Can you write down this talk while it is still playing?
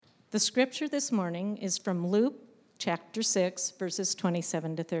The scripture this morning is from Luke chapter 6, verses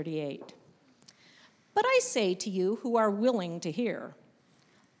 27 to 38. But I say to you who are willing to hear,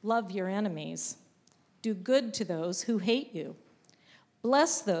 love your enemies, do good to those who hate you,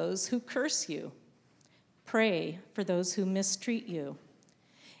 bless those who curse you, pray for those who mistreat you.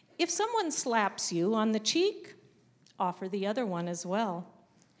 If someone slaps you on the cheek, offer the other one as well.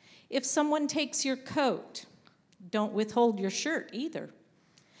 If someone takes your coat, don't withhold your shirt either.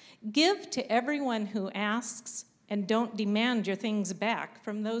 Give to everyone who asks, and don't demand your things back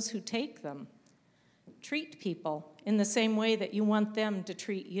from those who take them. Treat people in the same way that you want them to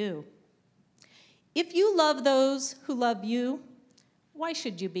treat you. If you love those who love you, why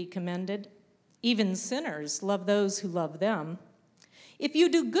should you be commended? Even sinners love those who love them. If you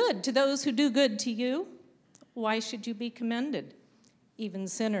do good to those who do good to you, why should you be commended? Even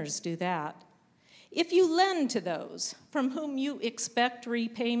sinners do that. If you lend to those from whom you expect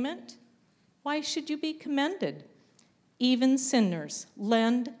repayment, why should you be commended? Even sinners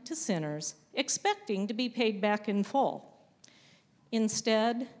lend to sinners, expecting to be paid back in full.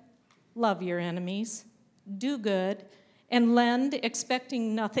 Instead, love your enemies, do good, and lend,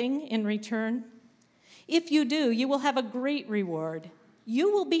 expecting nothing in return. If you do, you will have a great reward.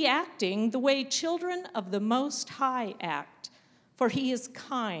 You will be acting the way children of the Most High act, for he is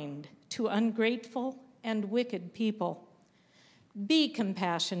kind to ungrateful and wicked people. Be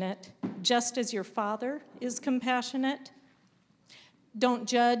compassionate, just as your Father is compassionate. Don't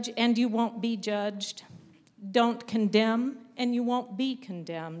judge, and you won't be judged. Don't condemn, and you won't be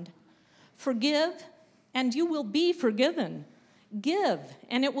condemned. Forgive, and you will be forgiven. Give,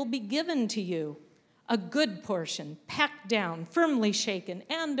 and it will be given to you. A good portion, packed down, firmly shaken,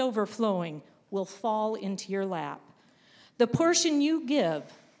 and overflowing, will fall into your lap. The portion you give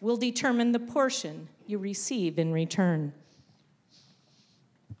will determine the portion you receive in return.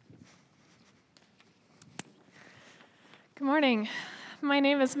 Good morning. My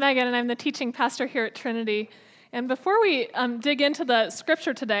name is Megan, and I'm the teaching pastor here at Trinity. And before we dig into the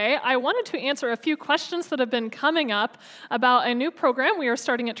scripture today, I wanted to answer a few questions that have been coming up about a new program we are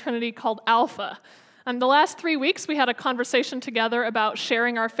starting at Trinity called Alpha. The last 3 weeks, we had a conversation together about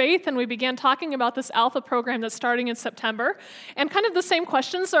sharing our faith, and we began talking about this Alpha program that's starting in September. And kind of the same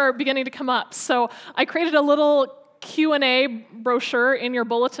questions are beginning to come up. So I created a little Q&A brochure in your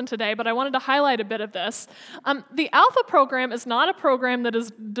bulletin today, but I wanted to highlight a bit of this. The Alpha program is not a program that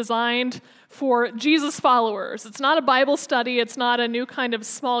is designed for Jesus followers. It's not a Bible study. It's not a new kind of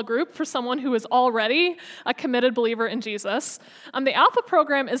small group for someone who is already a committed believer in Jesus. The Alpha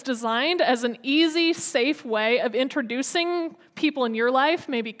program is designed as an easy, safe way of introducing people in your life,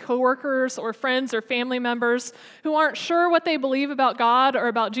 maybe coworkers or friends or family members who aren't sure what they believe about God or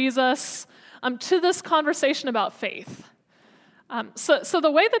about Jesus, to this conversation about faith. So the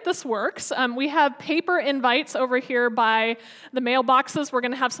way that this works, we have paper invites over here by the mailboxes. We're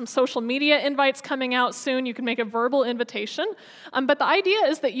going to have some social media invites coming out soon. You can make a verbal invitation. But the idea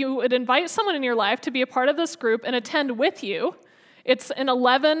is that you would invite someone in your life to be a part of this group and attend with you. It's an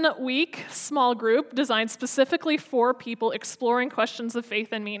 11-week small group designed specifically for people exploring questions of faith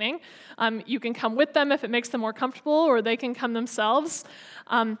and meaning. You can come with them if it makes them more comfortable, or they can come themselves.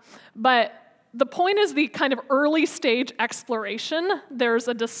 But the point is the kind of early stage exploration. There's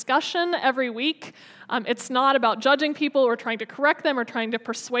a discussion every week. It's not about judging people or trying to correct them or trying to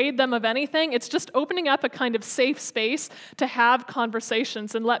persuade them of anything. It's just opening up a kind of safe space to have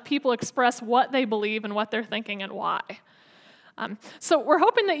conversations and let people express what they believe and what they're thinking and why. So we're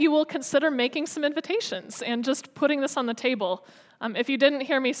hoping that you will consider making some invitations and just putting this on the table. If you didn't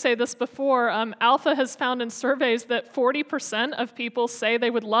hear me say this before, Alpha has found in surveys that 40% of people say they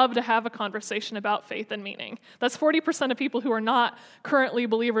would love to have a conversation about faith and meaning. That's 40% of people who are not currently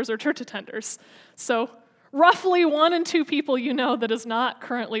believers or church attenders. So roughly 1 in 2 people you know that is not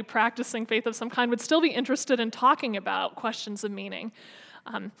currently practicing faith of some kind would still be interested in talking about questions of meaning.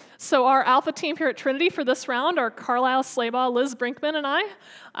 So our Alpha team here at Trinity for this round are Carlisle Slaybaugh, Liz Brinkman, and I.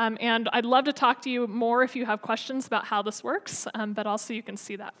 And I'd love to talk to you more if you have questions about how this works, but also you can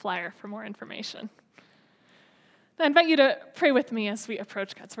see that flyer for more information. I invite you to pray with me as we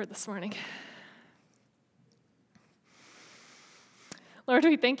approach God's Word this morning. Lord,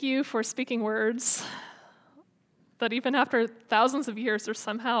 we thank you for speaking words that even after thousands of years are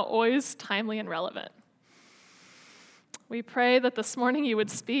somehow always timely and relevant. We pray that this morning you would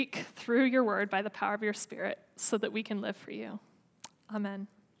speak through your word by the power of your Spirit so that we can live for you. Amen.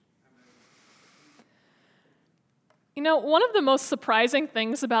 You know, one of the most surprising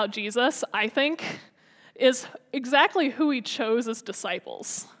things about Jesus, I think, is exactly who he chose as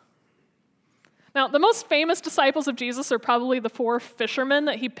disciples. Now, the most famous disciples of Jesus are probably the 4 fishermen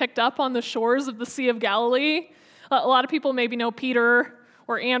that he picked up on the shores of the Sea of Galilee. A lot of people maybe know Peter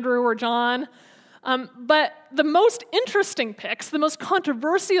or Andrew or John. But the most interesting picks, the most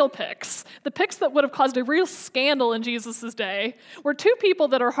controversial picks, the picks that would have caused a real scandal in Jesus' day, were 2 people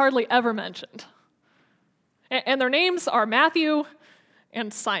that are hardly ever mentioned. And their names are Matthew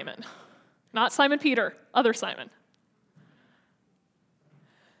and Simon. Not Simon Peter, other Simon.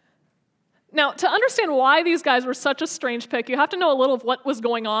 Now, to understand why these guys were such a strange pick, you have to know a little of what was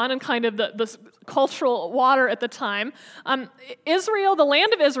going on and kind of the cultural water at the time. Israel, the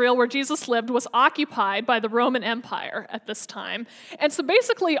land of Israel where Jesus lived, was occupied by the Roman Empire at this time. And so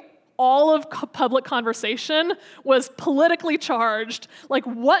basically, all of public conversation was politically charged. Like,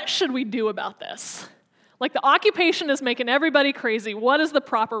 what should we do about this? Like, the occupation is making everybody crazy. What is the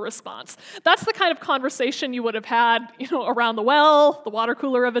proper response? That's the kind of conversation you would have had, around the well, the water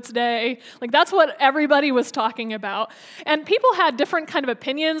cooler of its day. Like, that's what everybody was talking about. And people had different kind of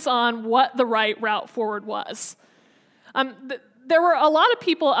opinions on what the right route forward was. There were a lot of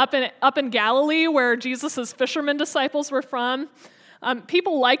people up in Galilee where Jesus' fishermen disciples were from.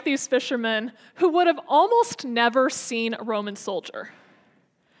 People like these fishermen who would have almost never seen a Roman soldier.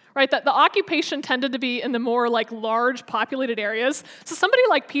 Right, that the occupation tended to be in the more large populated areas. So somebody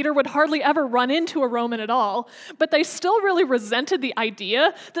like Peter would hardly ever run into a Roman at all, but they still really resented the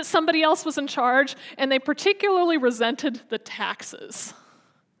idea that somebody else was in charge, and they particularly resented the taxes.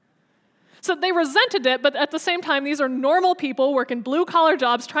 So they resented it, but at the same time, these are normal people working blue-collar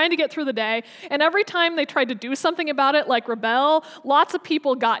jobs, trying to get through the day, and every time they tried to do something about it, like rebel, lots of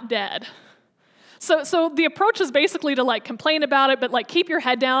people got dead. So the approach is basically to complain about it, but keep your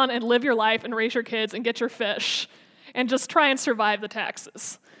head down and live your life and raise your kids and get your fish and just try and survive the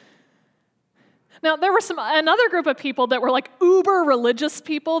taxes. Now, there were another group of people that were uber religious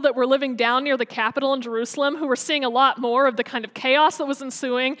people that were living down near the capital in Jerusalem who were seeing a lot more of the kind of chaos that was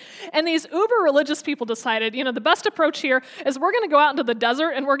ensuing. And these uber religious people decided, the best approach here is we're going to go out into the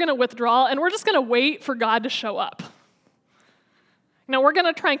desert and we're going to withdraw and we're just going to wait for God to show up. We're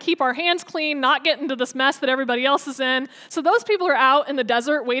going to try and keep our hands clean, not get into this mess that everybody else is in. So those people are out in the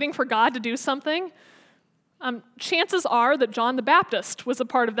desert waiting for God to do something. Chances are that John the Baptist was a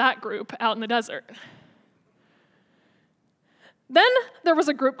part of that group out in the desert. Then there was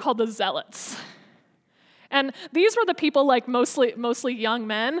a group called the Zealots. And these were the people, mostly young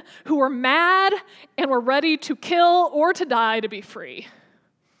men, who were mad and were ready to kill or to die to be free.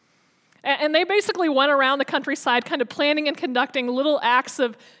 And they basically went around the countryside kind of planning and conducting little acts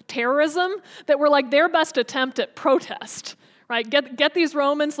of terrorism that were their best attempt at protest, right? Get these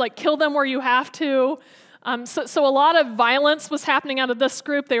Romans, kill them where you have to. So a lot of violence was happening out of this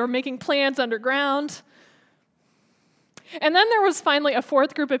group. They were making plans underground. And then there was finally a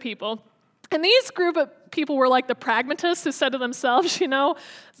 4th group of people. And these group of people were the pragmatists who said to themselves,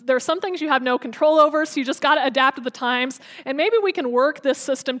 there are some things you have no control over, so you just got to adapt to the times, and maybe we can work this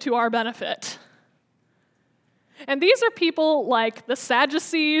system to our benefit. And these are people like the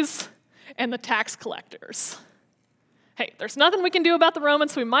Sadducees and the tax collectors. Hey, there's nothing we can do about the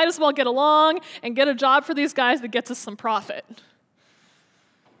Romans, so we might as well get along and get a job for these guys that gets us some profit.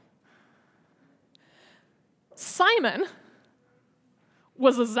 Simon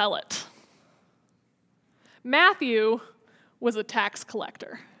was a zealot. Matthew was a tax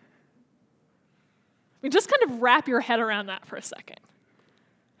collector. Just kind of wrap your head around that for a second.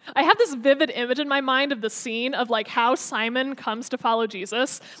 I have this vivid image in my mind of the scene of how Simon comes to follow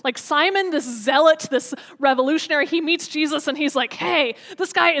Jesus. Simon, this zealot, this revolutionary, he meets Jesus and he's like, hey,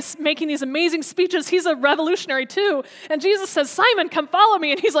 this guy is making these amazing speeches. He's a revolutionary too. And Jesus says, Simon, come follow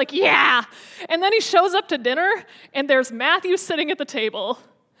me. And he's like, yeah. And then he shows up to dinner and there's Matthew sitting at the table.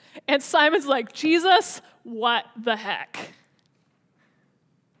 And Simon's like, Jesus, what the heck?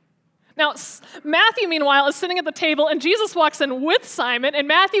 Now, Matthew, meanwhile, is sitting at the table, and Jesus walks in with Simon, and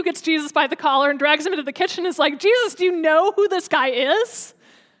Matthew gets Jesus by the collar and drags him into the kitchen and is like, Jesus, do you know who this guy is?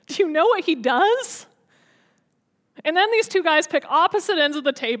 Do you know what he does? And then these 2 guys pick opposite ends of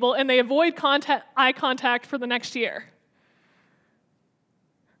the table, and they avoid eye contact for the next year.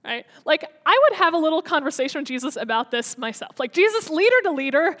 Right? I would have a little conversation with Jesus about this myself. Jesus, leader to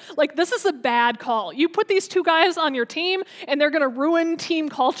leader, this is a bad call. You put these 2 guys on your team, and they're going to ruin team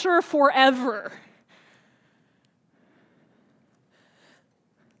culture forever.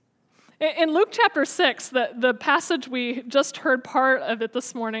 In Luke chapter 6, the passage we just heard part of it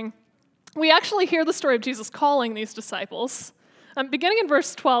this morning, we actually hear the story of Jesus calling these disciples. Beginning in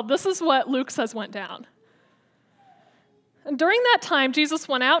verse 12, this is what Luke says went down. And during that time, Jesus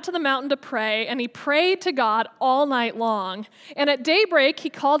went out to the mountain to pray, and he prayed to God all night long. And at daybreak, he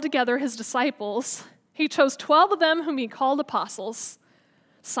called together his disciples. He chose 12 of them whom he called apostles: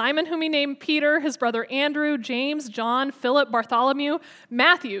 Simon, whom he named Peter, his brother Andrew, James, John, Philip, Bartholomew,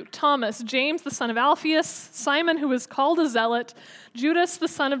 Matthew, Thomas, James, the son of Alphaeus, Simon, who was called a zealot, Judas, the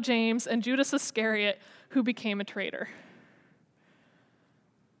son of James, and Judas Iscariot, who became a traitor.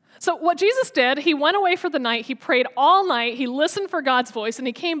 So what Jesus did, he went away for the night, he prayed all night, he listened for God's voice, and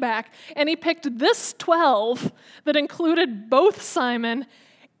he came back, and he picked this 12 that included both Simon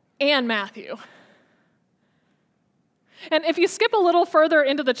and Matthew. And if you skip a little further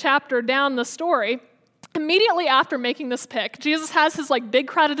into the chapter down the story, immediately after making this pick, Jesus has his big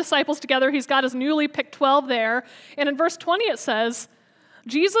crowd of disciples together. He's got his newly picked 12 there. And in verse 20 it says,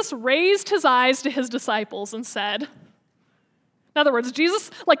 Jesus raised his eyes to his disciples and said, in other words,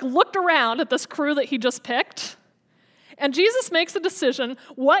 Jesus looked around at this crew that he just picked, and Jesus makes a decision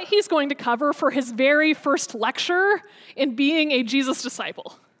what he's going to cover for his very first lecture in being a Jesus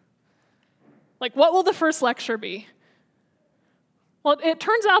disciple. What will the first lecture be? Well, it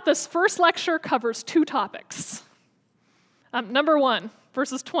turns out this first lecture covers 2 topics. Number 1,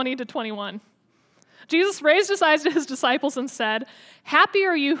 verses 20 to 21. Jesus raised his eyes to his disciples and said, "Happy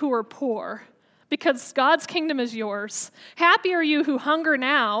are you who are poor, because God's kingdom is yours. Happy are you who hunger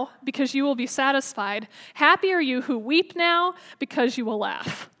now, because you will be satisfied. Happy are you who weep now, because you will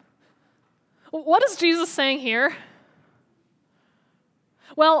laugh." What is Jesus saying here?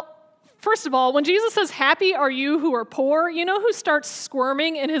 Well, first of all, when Jesus says, "Happy are you who are poor," you know who starts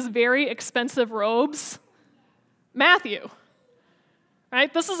squirming in his very expensive robes? Matthew.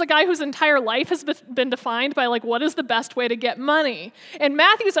 Right? This is a guy whose entire life has been defined by what is the best way to get money. And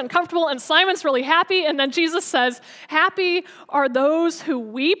Matthew's uncomfortable and Simon's really happy, and then Jesus says, "Happy are those who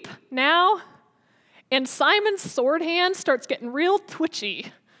weep now." And Simon's sword hand starts getting real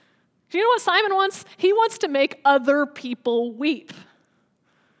twitchy. Do you know what Simon wants? He wants to make other people weep.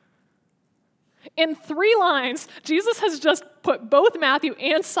 In 3 lines, Jesus has just put both Matthew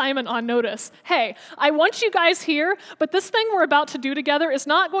and Simon on notice. Hey, I want you guys here, but this thing we're about to do together is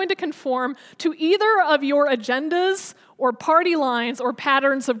not going to conform to either of your agendas or party lines or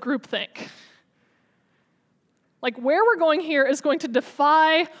patterns of groupthink. Where we're going here is going to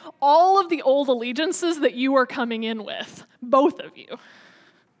defy all of the old allegiances that you are coming in with, both of you.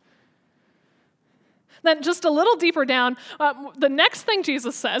 Then just a little deeper down, the next thing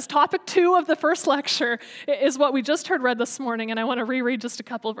Jesus says, topic 2 of the first lecture, is what we just heard read this morning, and I want to reread just a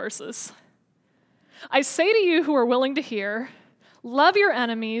couple verses. "I say to you who are willing to hear, love your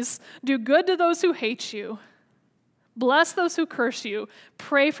enemies, do good to those who hate you, bless those who curse you,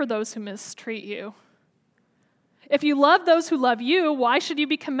 pray for those who mistreat you. If you love those who love you, why should you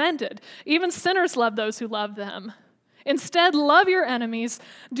be commended? Even sinners love those who love them. Instead, love your enemies,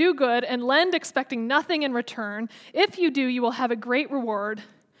 do good, and lend expecting nothing in return. If you do, you will have a great reward.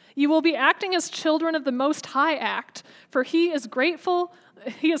 You will be acting as children of the Most High act, for he is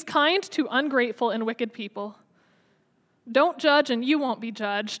kind to ungrateful and wicked people. Don't judge, and you won't be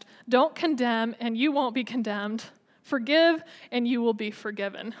judged. Don't condemn, and you won't be condemned. Forgive, and you will be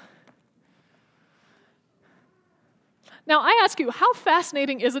forgiven." Now, I ask you, how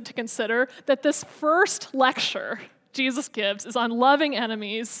fascinating is it to consider that this first lecture Jesus gives is on loving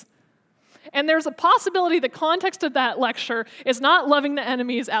enemies, and there's a possibility the context of that lecture is not loving the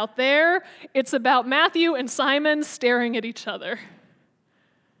enemies out there, it's about Matthew and Simon staring at each other.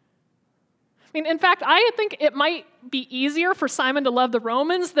 In fact, I think it might be easier for Simon to love the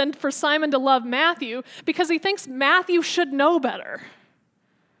Romans than for Simon to love Matthew, because he thinks Matthew should know better.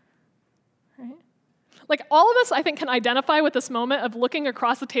 All of us, I think, can identify with this moment of looking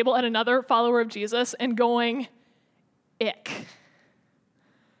across the table at another follower of Jesus and going, ick.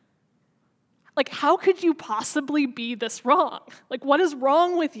 How could you possibly be this wrong? What is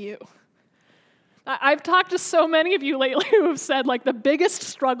wrong with you? I've talked to so many of you lately who have said, the biggest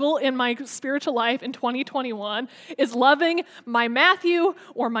struggle in my spiritual life in 2021 is loving my Matthew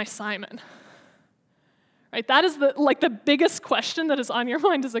or my Simon. Right? That is the biggest question that is on your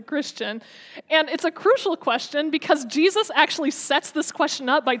mind as a Christian. And it's a crucial question because Jesus actually sets this question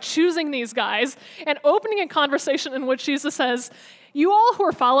up by choosing these guys and opening a conversation in which Jesus says, "You all who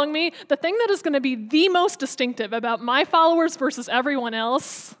are following me, the thing that is going to be the most distinctive about my followers versus everyone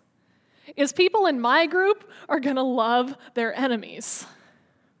else is people in my group are going to love their enemies."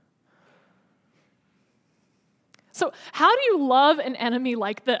 So how do you love an enemy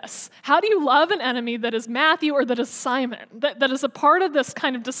like this? How do you love an enemy that is Matthew or that is Simon, that is a part of this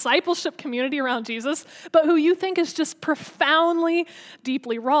kind of discipleship community around Jesus, but who you think is just profoundly,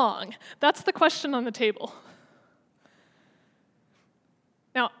 deeply wrong? That's the question on the table.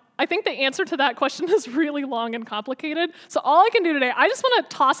 I think the answer to that question is really long and complicated. So all I can do today, I just want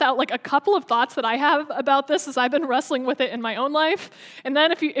to toss out like a couple of thoughts that I have about this as I've been wrestling with it in my own life. And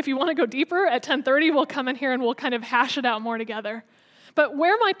then if you want to go deeper, at 10:30, we'll come in here and we'll kind of hash it out more together. But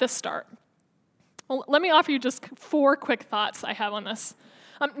where might this start? Well, let me offer you just 4 quick thoughts I have on this.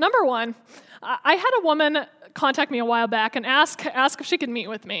 Number one, I had a woman contact me a while back and ask if she could meet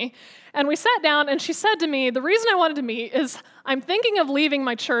with me. And we sat down, and she said to me, the reason I wanted to meet is I'm thinking of leaving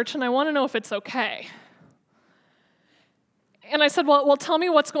my church, and I want to know if it's okay. And I said, well, tell me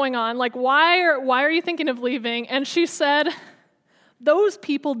what's going on. Like, why are you thinking of leaving? And she said, those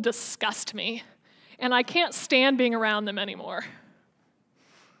people disgust me, and I can't stand being around them anymore.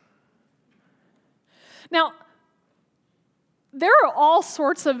 Now, there are all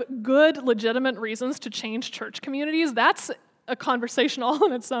sorts of good, legitimate reasons to change church communities. That's a conversation all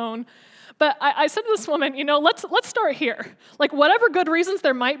on its own. But I said to this woman, let's start here. Like, whatever good reasons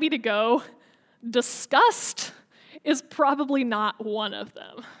there might be to go, disgust is probably not one of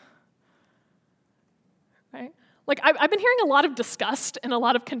them. Right? Like, I've been hearing a lot of disgust and a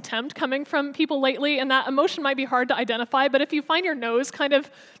lot of contempt coming from people lately, and that emotion might be hard to identify, but if you find your nose kind of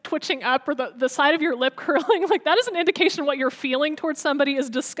twitching up or the side of your lip curling, like that is an indication what you're feeling towards somebody is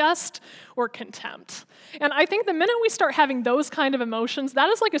disgust or contempt. And I think the minute we start having those kind of emotions, that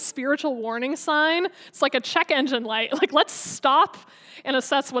is like a spiritual warning sign. It's like a check engine light. Like, let's stop and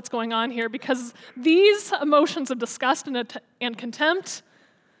assess what's going on here, because these emotions of disgust and contempt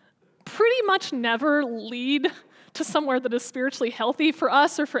pretty much never lead to somewhere that is spiritually healthy for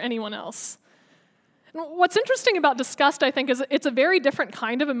us or for anyone else. And what's interesting about disgust, I think, is it's a very different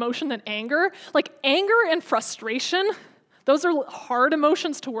kind of emotion than anger. Like, anger and frustration, those are hard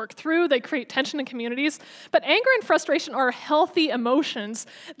emotions to work through. They create tension in communities. But anger and frustration are healthy emotions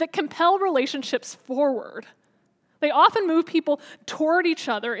that compel relationships forward. They often move people toward each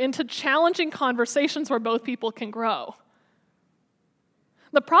other into challenging conversations where both people can grow.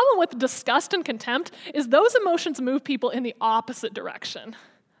 The problem with disgust and contempt is those emotions move people in the opposite direction.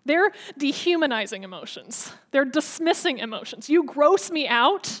 They're dehumanizing emotions. They're dismissing emotions. You gross me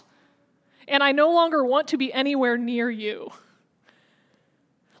out, and I no longer want to be anywhere near you.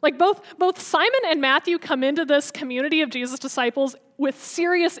 Like, both Simon and Matthew come into this community of Jesus' disciples with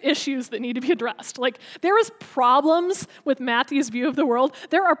serious issues that need to be addressed. Like, there is problems with Matthew's view of the world.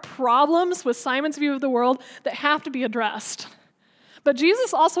 There are problems with Simon's view of the world that have to be addressed. But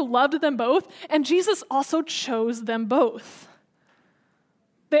Jesus also loved them both, and Jesus also chose them both.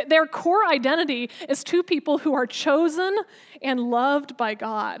 Their core identity is 2 people who are chosen and loved by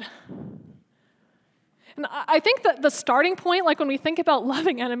God. And I think that the starting point, like when we think about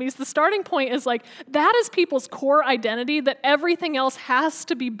loving enemies, the starting point is like, that is people's core identity that everything else has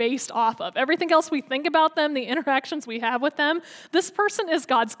to be based off of. Everything else we think about them, the interactions we have with them, this person is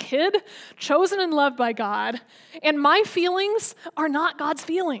God's kid, chosen and loved by God, and my feelings are not God's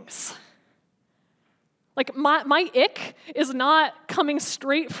feelings. Like, my ick is not coming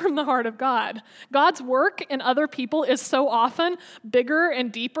straight from the heart of God. God's work in other people is so often bigger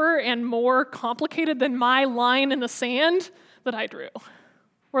and deeper and more complicated than my line in the sand that I drew,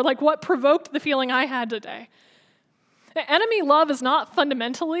 or like what provoked the feeling I had today. Enemy love is not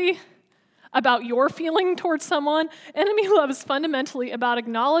fundamentally about your feeling towards someone. Enemy love is fundamentally about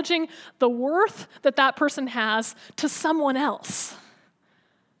acknowledging the worth that that person has to someone else.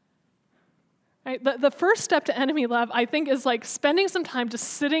 Right? The first step to enemy love, I think, is like spending some time just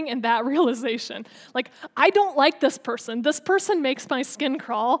sitting in that realization. Like, I don't like this person. This person makes my skin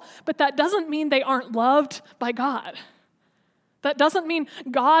crawl, but that doesn't mean they aren't loved by God. That doesn't mean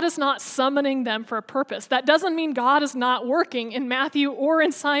God is not summoning them for a purpose. That doesn't mean God is not working in Matthew or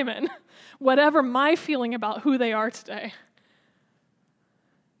in Simon, whatever my feeling about who they are today.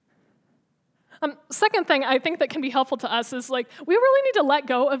 Second thing I think that can be helpful to us is like, we really need to let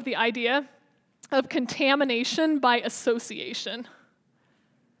go of the idea of contamination by association.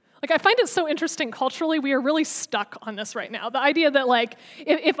 Like, I find it so interesting culturally, we are really stuck on this right now. The idea that, like,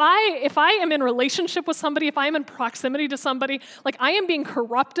 if I am in relationship with somebody, if I am in proximity to somebody, like, I am being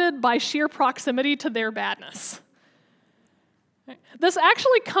corrupted by sheer proximity to their badness. This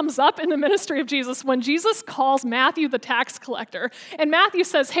actually comes up in the ministry of Jesus when Jesus calls Matthew the tax collector. And Matthew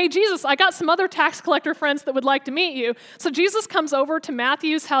says, hey, Jesus, I got some other tax collector friends that would like to meet you. So Jesus comes over to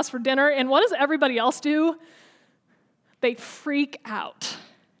Matthew's house for dinner, and what does everybody else do? They freak out.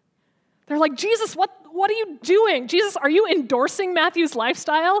 They're like, Jesus, what are you doing? Jesus, are you endorsing Matthew's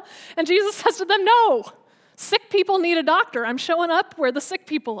lifestyle? And Jesus says to them, no, sick people need a doctor. I'm showing up where the sick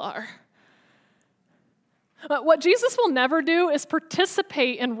people are. What Jesus will never do is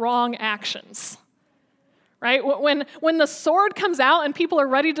participate in wrong actions. right? When the sword comes out and people are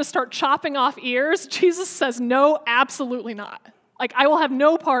ready to start chopping off ears, Jesus says, no, absolutely not. Like, I will have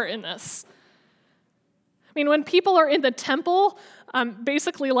no part in this. I mean, when people are in the temple,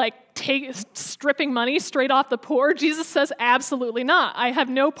 basically like stripping money straight off the poor, Jesus says, absolutely not. I have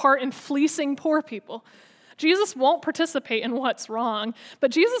no part in fleecing poor people. Jesus won't participate in what's wrong, but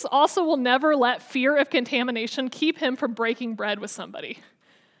Jesus also will never let fear of contamination keep him from breaking bread with somebody.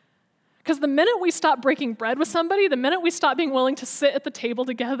 Because the minute we stop breaking bread with somebody, the minute we stop being willing to sit at the table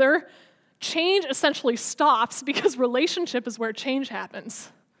together, change essentially stops, because relationship is where change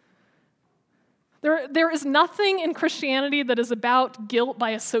happens. There is nothing in Christianity that is about guilt by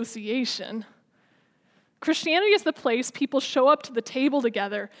association. Christianity is the place people show up to the table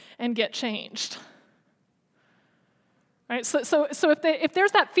together and get changed. Right? So if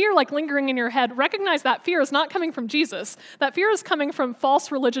there's that fear like lingering in your head, recognize that fear is not coming from Jesus. That fear is coming from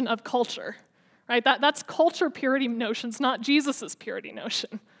false religion of culture. Right? That's culture purity notions, not Jesus' purity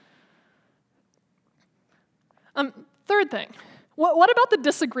notion. Third thing, what about the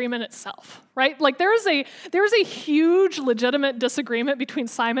disagreement itself? Right? Like there's a huge legitimate disagreement between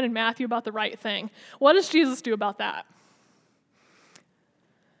Simon and Matthew about the right thing. What does Jesus do about that?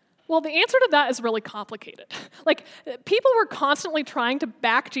 Well, the answer to that is really complicated. Like, people were constantly trying to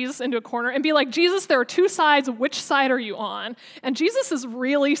back Jesus into a corner and be like, Jesus, there are two sides, which side are you on? And Jesus is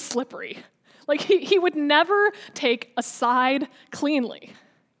really slippery. Like, he would never take a side cleanly.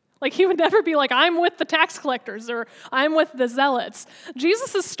 Like, he would never be like, I'm with the tax collectors or I'm with the zealots.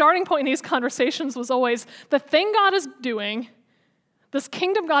 Jesus' starting point in these conversations was always, the thing God is doing, this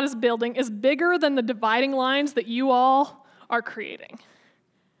kingdom God is building, is bigger than the dividing lines that you all are creating.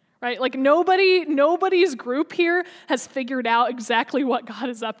 Right? Like nobody's group here has figured out exactly what God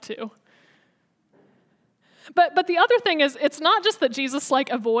is up to. But the other thing is, it's not just that Jesus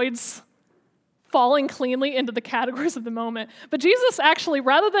like avoids falling cleanly into the categories of the moment, but Jesus actually,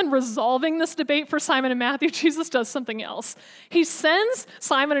 rather than resolving this debate for Simon and Matthew, Jesus does something else. He sends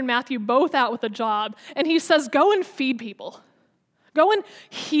Simon and Matthew both out with a job, and he says, go and feed people. Go and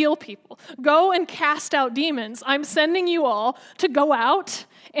heal people. Go and cast out demons. I'm sending you all to go out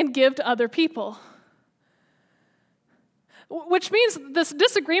and give to other people. Which means this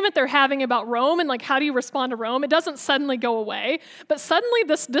disagreement they're having about Rome and like how do you respond to Rome, it doesn't suddenly go away, but suddenly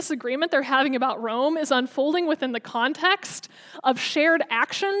this disagreement they're having about Rome is unfolding within the context of shared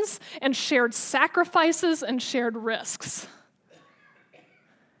actions and shared sacrifices and shared risks.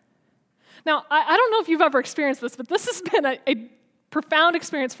 Now, I don't know if you've ever experienced this, but this has been a profound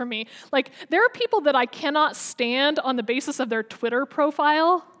experience for me. Like, there are people that I cannot stand on the basis of their Twitter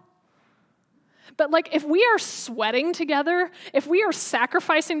profile. But like, if we are sweating together, if we are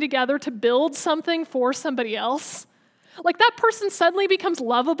sacrificing together to build something for somebody else, like that person suddenly becomes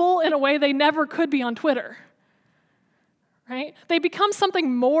lovable in a way they never could be on Twitter. Right? They become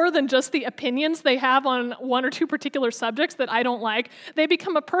something more than just the opinions they have on one or two particular subjects that I don't like. They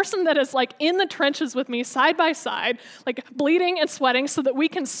become a person that is like in the trenches with me side by side, like bleeding and sweating so that we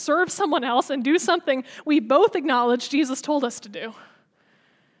can serve someone else and do something we both acknowledge Jesus told us to do.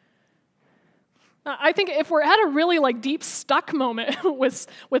 I think if we're at a really like deep stuck moment with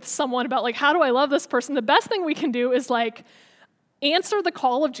someone about like, how do I love this person? The best thing we can do is like answer the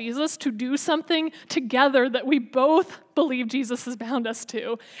call of Jesus to do something together that we both believe Jesus has bound us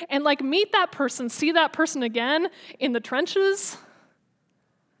to. And like meet that person, see that person again in the trenches,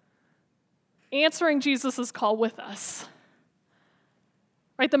 answering Jesus' call with us.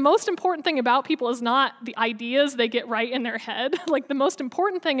 Right? The most important thing about people is not the ideas they get right in their head. Like the most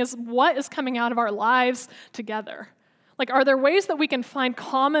important thing is what is coming out of our lives together. Like, are there ways that we can find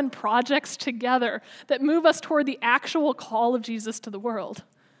common projects together that move us toward the actual call of Jesus to the world?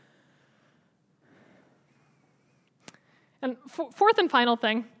 And fourth and final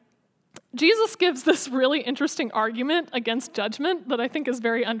thing, Jesus gives this really interesting argument against judgment that I think is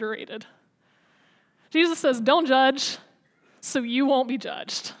very underrated. Jesus says, don't judge, so you won't be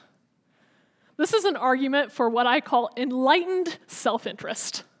judged. This is an argument for what I call enlightened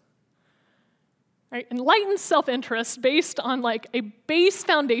self-interest. Right? Enlightened self-interest based on like a base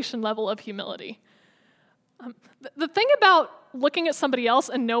foundation level of humility. The thing about looking at somebody else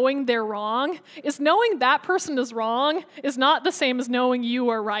and knowing they're wrong is knowing that person is wrong is not the same as knowing you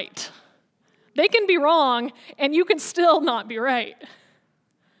are right. They can be wrong and you can still not be right.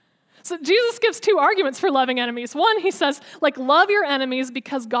 So Jesus gives two arguments for loving enemies. One, he says, like, love your enemies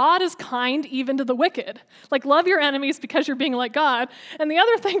because God is kind even to the wicked. Like, love your enemies because you're being like God. And the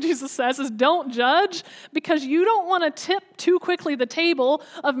other thing Jesus says is don't judge because you don't want to tip too quickly the table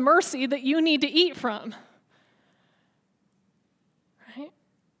of mercy that you need to eat from. Right?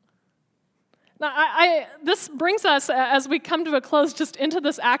 Now, this brings us, as we come to a close, just into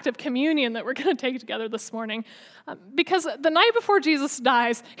this act of communion that we're going to take together this morning. Because the night before Jesus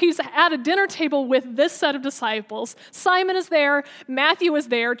dies, he's at a dinner table with this set of disciples. Simon is there, Matthew is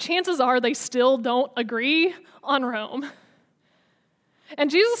there. Chances are they still don't agree on Rome. And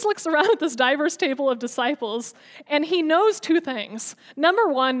Jesus looks around at this diverse table of disciples, and he knows two things. Number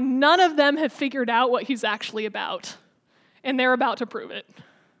one, none of them have figured out what he's actually about, and they're about to prove it.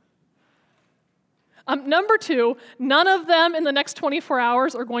 Number two, none of them in the next 24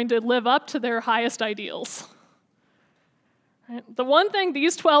 hours are going to live up to their highest ideals. Right? The one thing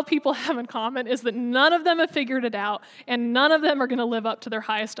these 12 people have in common is that none of them have figured it out, and none of them are going to live up to their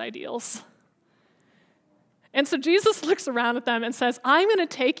highest ideals. And so Jesus looks around at them and says, I'm going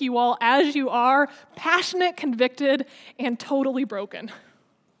to take you all as you are, passionate, convicted, and totally broken.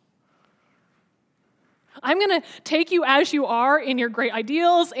 I'm going to take you as you are in your great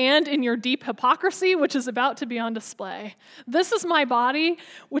ideals and in your deep hypocrisy, which is about to be on display. This is my body,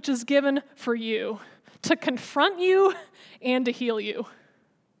 which is given for you, to confront you and to heal you.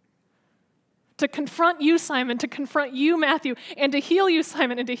 To confront you, Simon, to confront you, Matthew, and to heal you,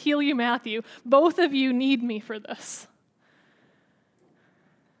 Simon, and to heal you, Matthew. Both of you need me for this.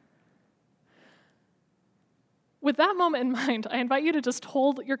 With that moment in mind, I invite you to just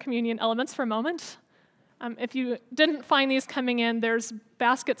hold your communion elements for a moment. If you didn't find these coming in, there's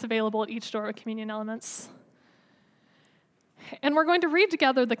baskets available at each door with communion elements. And we're going to read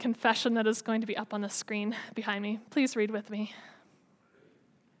together the confession that is going to be up on the screen behind me. Please read with me.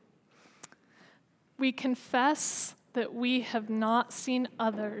 We confess that we have not seen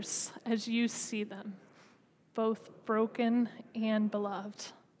others as you see them, both broken and beloved.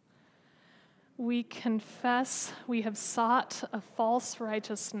 We confess we have sought a false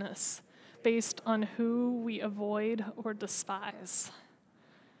righteousness based on who we avoid or despise.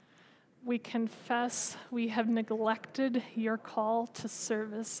 We confess we have neglected your call to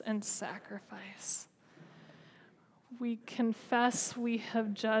service and sacrifice. We confess we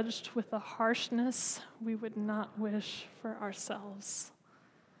have judged with a harshness we would not wish for ourselves.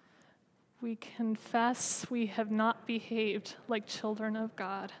 We confess we have not behaved like children of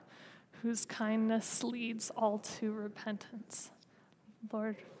God, whose kindness leads all to repentance.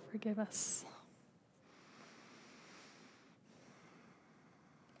 Lord, forgive us.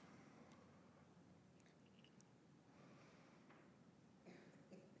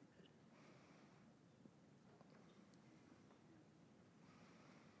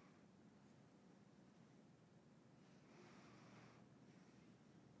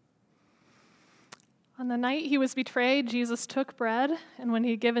 On the night he was betrayed, Jesus took bread, and when he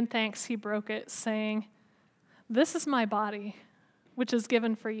had given thanks, he broke it, saying, "This is my body, which is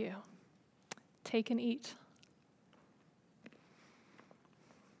given for you. Take and eat."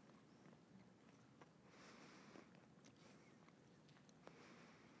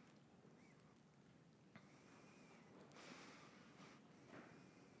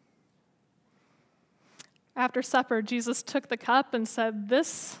 After supper, Jesus took the cup and said,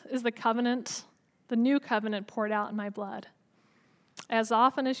 "This is the covenant, the new covenant poured out in my blood. As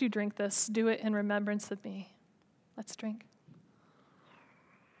often as you drink this, do it in remembrance of me." Let's drink.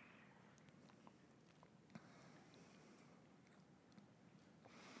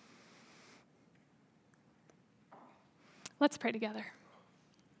 Let's pray together.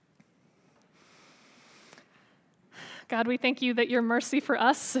 God, we thank you that your mercy for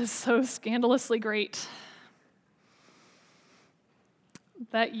us is so scandalously great.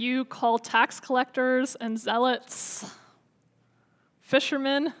 That you call tax collectors and zealots,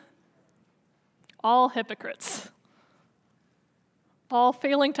 fishermen, all hypocrites, all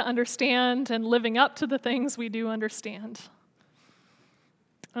failing to understand and living up to the things we do understand.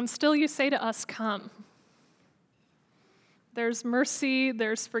 And still you say to us, come. There's mercy,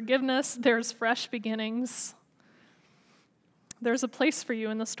 there's forgiveness, there's fresh beginnings. There's a place for you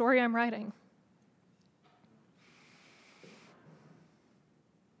in the story I'm writing.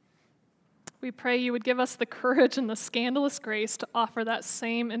 We pray you would give us the courage and the scandalous grace to offer that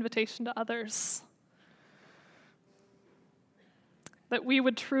same invitation to others. That we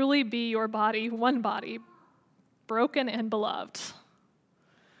would truly be your body, one body, broken and beloved.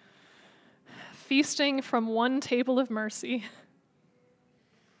 Feasting from one table of mercy.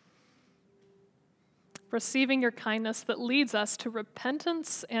 Receiving your kindness that leads us to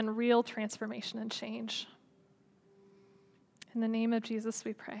repentance and real transformation and change. In the name of Jesus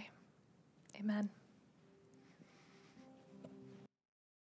we pray. Amen.